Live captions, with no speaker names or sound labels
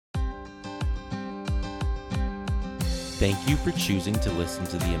Thank you for choosing to listen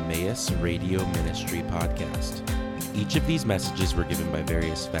to the Emmaus Radio Ministry podcast. Each of these messages were given by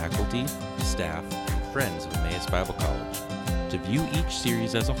various faculty, staff, and friends of Emmaus Bible College. To view each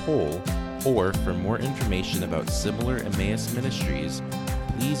series as a whole, or for more information about similar Emmaus ministries,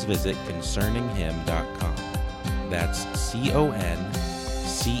 please visit concerninghim.com. That's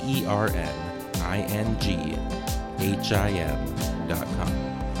Concerninghim.com.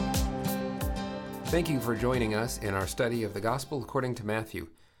 Thank you for joining us in our study of the Gospel according to Matthew.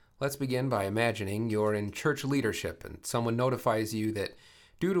 Let's begin by imagining you're in church leadership and someone notifies you that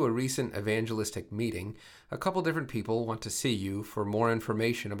due to a recent evangelistic meeting, a couple different people want to see you for more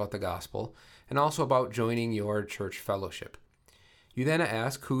information about the Gospel and also about joining your church fellowship. You then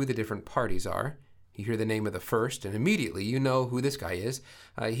ask who the different parties are. You hear the name of the first, and immediately you know who this guy is.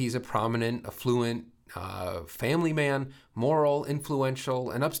 He's a prominent, affluent, family man, moral, influential,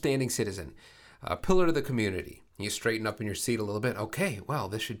 and upstanding citizen. A pillar of the community. You straighten up in your seat a little bit. Okay, well,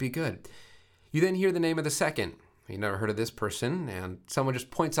 this should be good. You then hear the name of the second. You never heard of this person, and someone just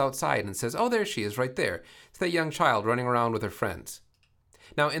points outside and says, oh, there she is right there. It's that young child running around with her friends.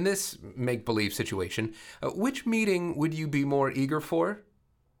 Now, in this make-believe situation, which meeting would you be more eager for?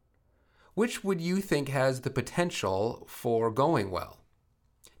 Which would you think has the potential for going well?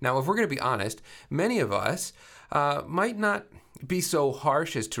 Now, if we're going to be honest, many of us might not be so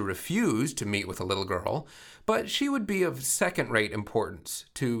harsh as to refuse to meet with a little girl, but she would be of second-rate importance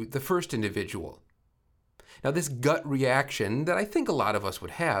to the first individual. Now, this gut reaction that I think a lot of us would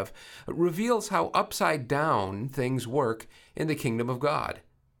have reveals how upside down things work in the kingdom of God.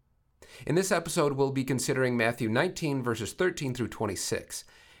 In this episode, we'll be considering Matthew 19, verses 13 through 26.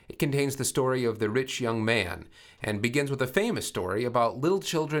 It contains the story of the rich young man and begins with a famous story about little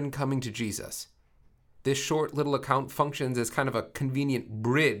children coming to Jesus. This short little account functions as kind of a convenient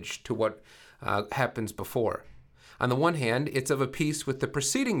bridge to what happens before. On the one hand, it's of a piece with the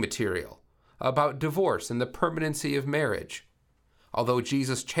preceding material about divorce and the permanency of marriage. Although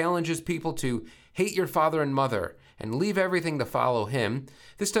Jesus challenges people to hate your father and mother and leave everything to follow him,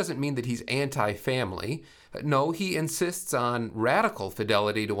 this doesn't mean that he's anti-family. No, he insists on radical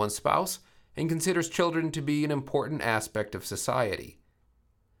fidelity to one's spouse and considers children to be an important aspect of society.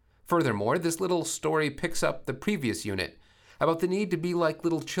 Furthermore, this little story picks up the previous unit about the need to be like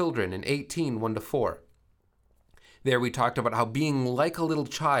little children in 18, 1-4. There we talked about how being like a little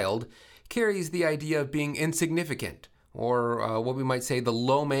child carries the idea of being insignificant, or what we might say the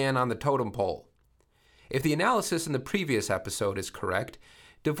low man on the totem pole. If the analysis in the previous episode is correct,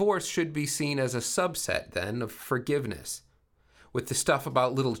 divorce should be seen as a subset, then, of forgiveness, with the stuff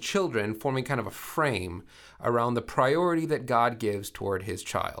about little children forming kind of a frame around the priority that God gives toward his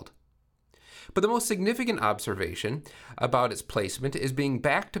child. But the most significant observation about its placement is being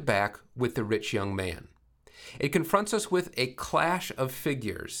back-to-back with the rich young man. It confronts us with a clash of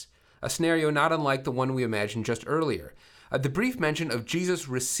figures, a scenario not unlike the one we imagined just earlier. The brief mention of Jesus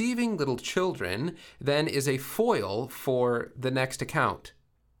receiving little children then is a foil for the next account.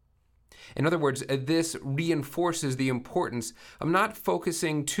 In other words, this reinforces the importance of not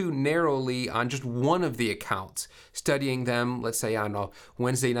focusing too narrowly on just one of the accounts, studying them, let's say, on a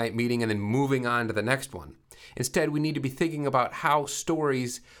Wednesday night meeting and then moving on to the next one. Instead, we need to be thinking about how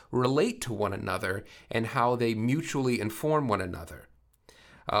stories relate to one another and how they mutually inform one another.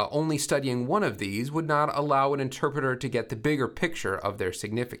 Only studying one of these would not allow an interpreter to get the bigger picture of their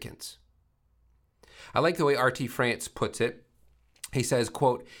significance. I like the way R.T. France puts it. He says,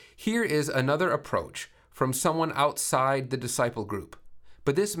 quote, "Here is another approach from someone outside the disciple group,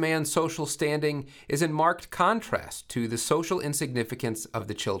 but this man's social standing is in marked contrast to the social insignificance of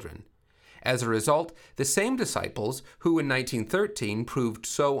the children. As a result, the same disciples who in 1913 proved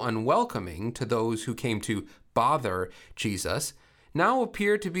so unwelcoming to those who came to bother Jesus now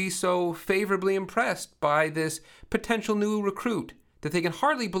appear to be so favorably impressed by this potential new recruit that they can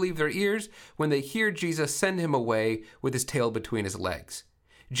hardly believe their ears when they hear Jesus send him away with his tail between his legs.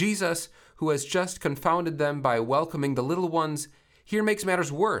 Jesus, who has just confounded them by welcoming the little ones, here makes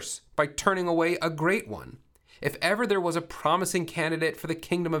matters worse by turning away a great one. If ever there was a promising candidate for the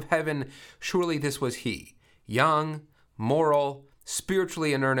kingdom of heaven, surely this was he, young, moral,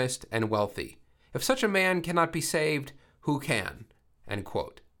 spiritually in earnest, and wealthy. If such a man cannot be saved, who can?" End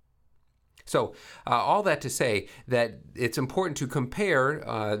quote. So, all that to say that it's important to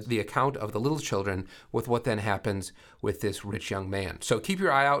compare the account of the little children with what then happens with this rich young man. So keep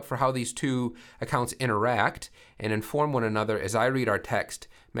your eye out for how these two accounts interact and inform one another as I read our text,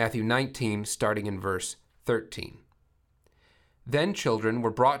 Matthew 19, starting in verse 13. Then children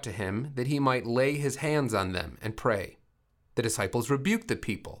were brought to him that he might lay his hands on them and pray. The disciples rebuked the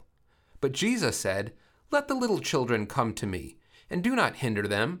people. But Jesus said, "Let the little children come to me, and do not hinder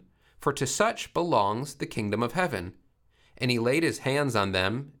them, for to such belongs the kingdom of heaven." And he laid his hands on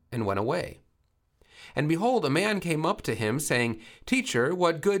them and went away. And behold, a man came up to him, saying, "Teacher,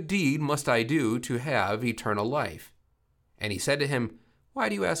 what good deed must I do to have eternal life?" And he said to him, "Why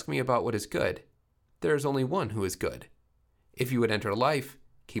do you ask me about what is good? There is only one who is good. If you would enter life,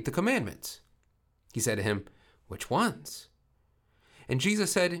 keep the commandments." He said to him, "Which ones?" And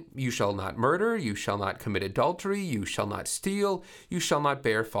Jesus said, "You shall not murder, you shall not commit adultery, you shall not steal, you shall not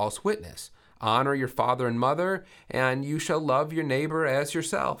bear false witness. Honor your father and mother, and you shall love your neighbor as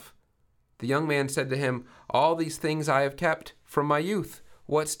yourself." The young man said to him, "All these things I have kept from my youth.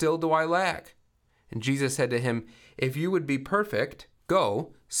 What still do I lack?" And Jesus said to him, "If you would be perfect,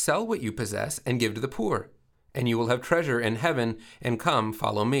 go, sell what you possess and give to the poor, and you will have treasure in heaven, and come,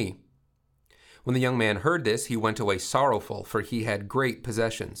 follow me." When the young man heard this, he went away sorrowful, for he had great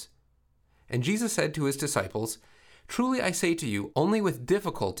possessions. And Jesus said to his disciples, "Truly I say to you, only with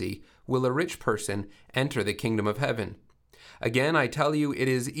difficulty will a rich person enter the kingdom of heaven. Again, I tell you, it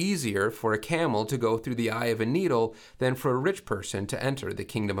is easier for a camel to go through the eye of a needle than for a rich person to enter the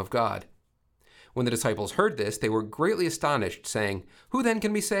kingdom of God." When the disciples heard this, they were greatly astonished, saying, "Who then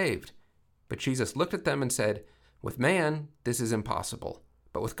can be saved?" But Jesus looked at them and said, "With man this is impossible,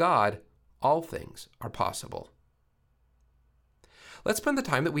 but with God all things are possible." Let's spend the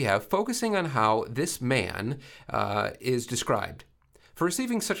time that we have focusing on how this man is described. For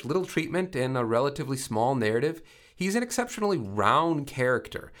receiving such little treatment in a relatively small narrative, he's an exceptionally round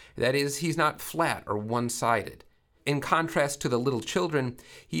character. That is, he's not flat or one-sided. In contrast to the little children,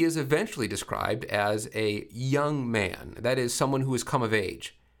 he is eventually described as a young man, that is, someone who has come of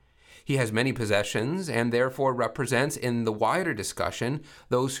age. He has many possessions and therefore represents, in the wider discussion,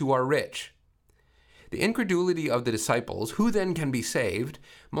 those who are rich. The incredulity of the disciples, who then can be saved,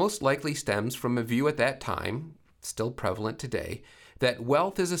 most likely stems from a view at that time, still prevalent today, that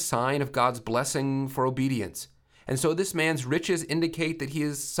wealth is a sign of God's blessing for obedience. And so this man's riches indicate that he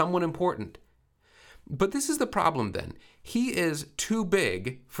is someone important. But this is the problem then. He is too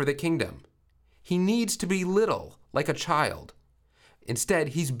big for the kingdom. He needs to be little, like a child. Instead,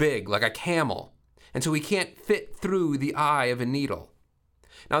 he's big, like a camel. And so he can't fit through the eye of a needle.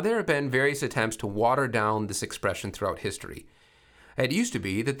 Now, there have been various attempts to water down this expression throughout history. It used to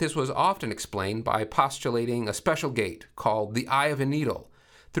be that this was often explained by postulating a special gate called the eye of a needle,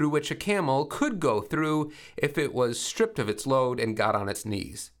 through which a camel could go through if it was stripped of its load and got on its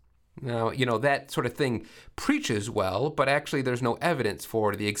knees. Now, that sort of thing preaches well, but actually there's no evidence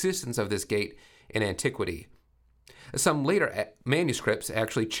for the existence of this gate in antiquity. Some later manuscripts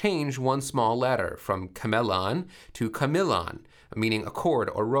actually change one small letter from camelon to camillon, meaning a cord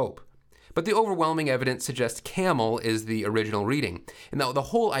or rope. But the overwhelming evidence suggests camel is the original reading. And now the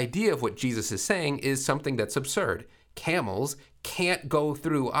whole idea of what Jesus is saying is something that's absurd. Camels can't go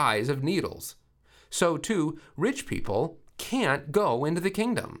through eyes of needles. So too, rich people can't go into the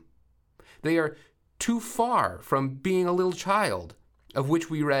kingdom. They are too far from being a little child, of which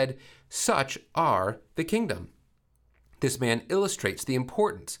we read, "Such are the kingdom." This man illustrates the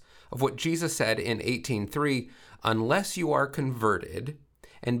importance of what Jesus said in 18:3, "Unless you are converted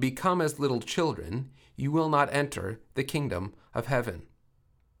and become as little children, you will not enter the kingdom of heaven."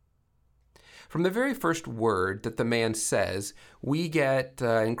 From the very first word that the man says, we get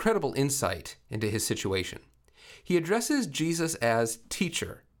incredible insight into his situation. He addresses Jesus as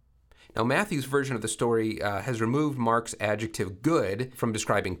teacher. Now, Matthew's version of the story has removed Mark's adjective good from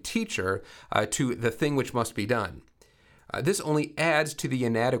describing teacher to the thing which must be done. This only adds to the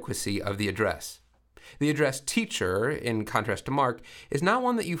inadequacy of the address. The address teacher, in contrast to Mark, is not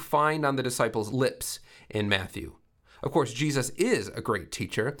one that you find on the disciples' lips in Matthew. Of course, Jesus is a great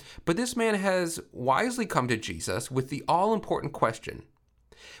teacher, but this man has wisely come to Jesus with the all-important question.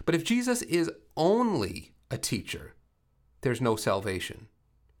 But if Jesus is only a teacher, there's no salvation.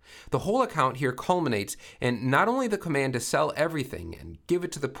 The whole account here culminates in not only the command to sell everything and give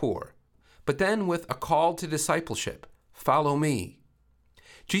it to the poor, but then with a call to discipleship, "Follow me."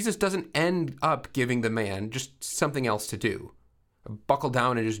 Jesus doesn't end up giving the man just something else to do. Buckle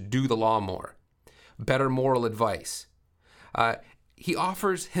down and just do the law more. Better moral advice. He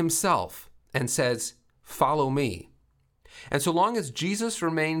offers himself and says, "Follow me." And so long as Jesus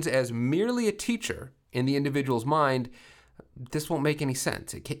remains as merely a teacher in the individual's mind, this won't make any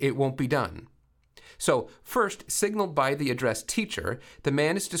sense. It won't be done. So first, signaled by the addressed teacher, the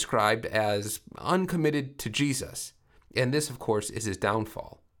man is described as uncommitted to Jesus. And this, of course, is his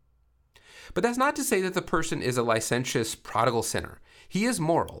downfall. But that's not to say that the person is a licentious prodigal sinner. He is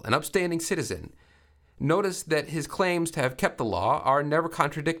moral, an upstanding citizen. Notice that his claims to have kept the law are never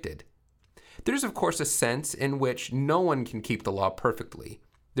contradicted. There's, of course, a sense in which no one can keep the law perfectly.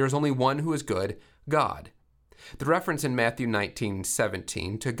 There is only one who is good, God. The reference in Matthew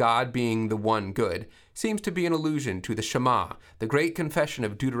 19:17 to God being the one good seems to be an allusion to the Shema, the great confession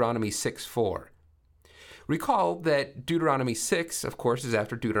of Deuteronomy 6:4. Recall that Deuteronomy 6, of course, is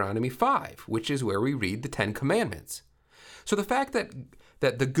after Deuteronomy 5, which is where we read the Ten Commandments. So the fact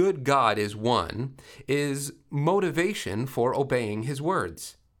that the good God is one is motivation for obeying his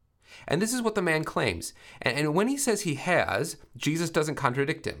words. And this is what the man claims. And when he says he has, Jesus doesn't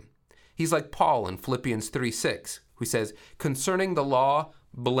contradict him. He's like Paul in Philippians 3:6, who says, concerning the law,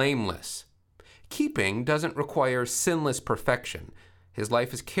 blameless. Keeping doesn't require sinless perfection. His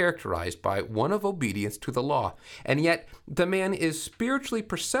life is characterized by one of obedience to the law. And yet, the man is spiritually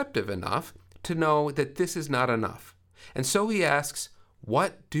perceptive enough to know that this is not enough. And so he asks,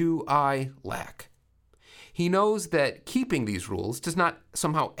 what do I lack? He knows that keeping these rules does not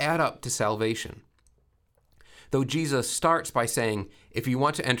somehow add up to salvation. Though Jesus starts by saying, if you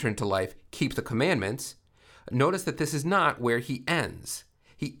want to enter into life, keep the commandments, notice that this is not where he ends.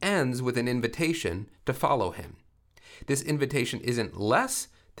 He ends with an invitation to follow him. This invitation isn't less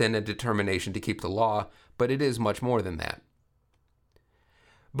than a determination to keep the law, but it is much more than that.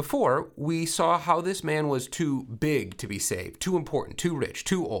 Before, we saw how this man was too big to be saved, too important, too rich,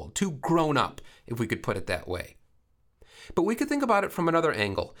 too old, too grown up, if we could put it that way. But we could think about it from another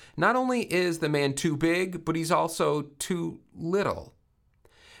angle. Not only is the man too big, but he's also too little.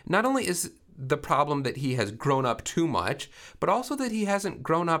 Not only is the problem that he has grown up too much, but also that he hasn't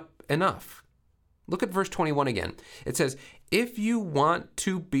grown up enough. Look at verse 21 again. It says, if you want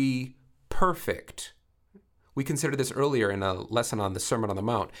to be perfect. We considered this earlier in a lesson on the Sermon on the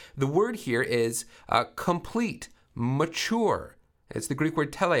Mount. The word here is complete, mature. It's the Greek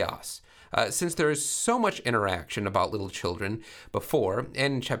word teleos. Since there is so much interaction about little children before,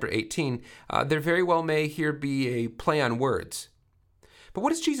 and in chapter 18, there very well may here be a play on words. But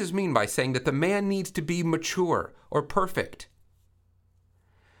what does Jesus mean by saying that the man needs to be mature or perfect?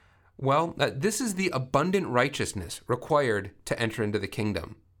 Well, this is the abundant righteousness required to enter into the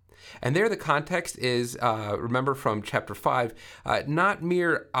kingdom. And there the context is, remember from chapter 5, not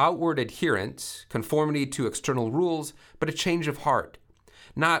mere outward adherence, conformity to external rules, but a change of heart.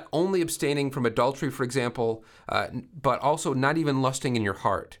 Not only abstaining from adultery, for example, but also not even lusting in your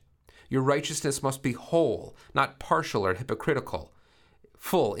heart. Your righteousness must be whole, not partial or hypocritical,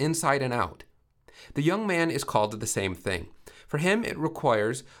 full inside and out. The young man is called to the same thing. For him, it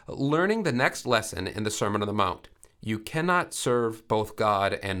requires learning the next lesson in the Sermon on the Mount. You cannot serve both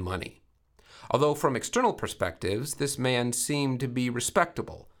God and money. Although from external perspectives, this man seemed to be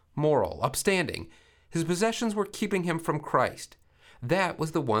respectable, moral, upstanding. His possessions were keeping him from Christ. That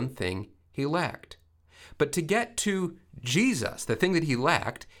was the one thing he lacked. But to get to Jesus, the thing that he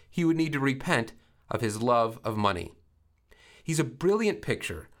lacked, he would need to repent of his love of money. He's a brilliant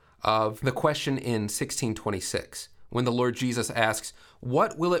picture of the question in 16:26, when the Lord Jesus asks,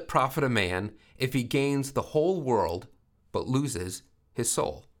 what will it profit a man if he gains the whole world but loses his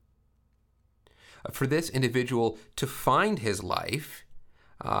soul? For this individual to find his life,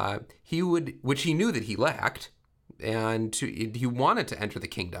 which he knew that he lacked, and he wanted to enter the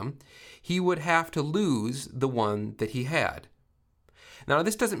kingdom, he would have to lose the one that he had. Now,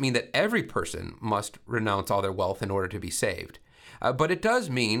 this doesn't mean that every person must renounce all their wealth in order to be saved. But it does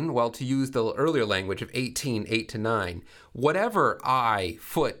mean, well, to use the earlier language of 18:8-9, whatever eye,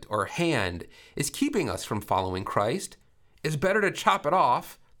 foot, or hand is keeping us from following Christ, it's better to chop it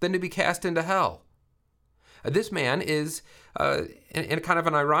off than to be cast into hell. This man is, in a kind of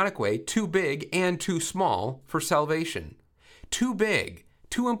an ironic way, too big and too small for salvation. Too big,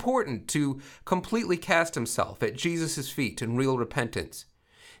 too important to completely cast himself at Jesus' feet in real repentance.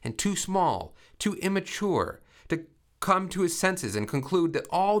 And too small, too immature to come to his senses and conclude that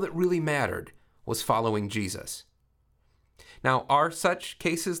all that really mattered was following Jesus. Now, are such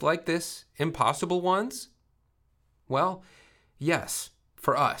cases like this impossible ones? Well, yes,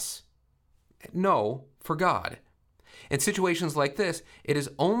 for us. No, for God. In situations like this, it is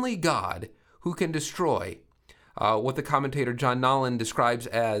only God who can destroy what the commentator John Nolan describes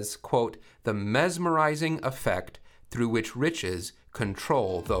as, quote, the mesmerizing effect through which riches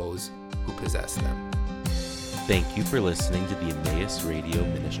control those who possess them. Thank you for listening to the Emmaus Radio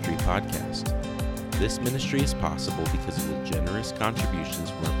Ministry podcast. This ministry is possible because of the generous contributions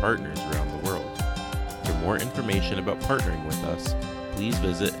from our partners around the world. For more information about partnering with us, please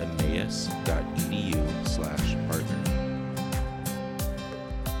visit emmaus.edu/partner.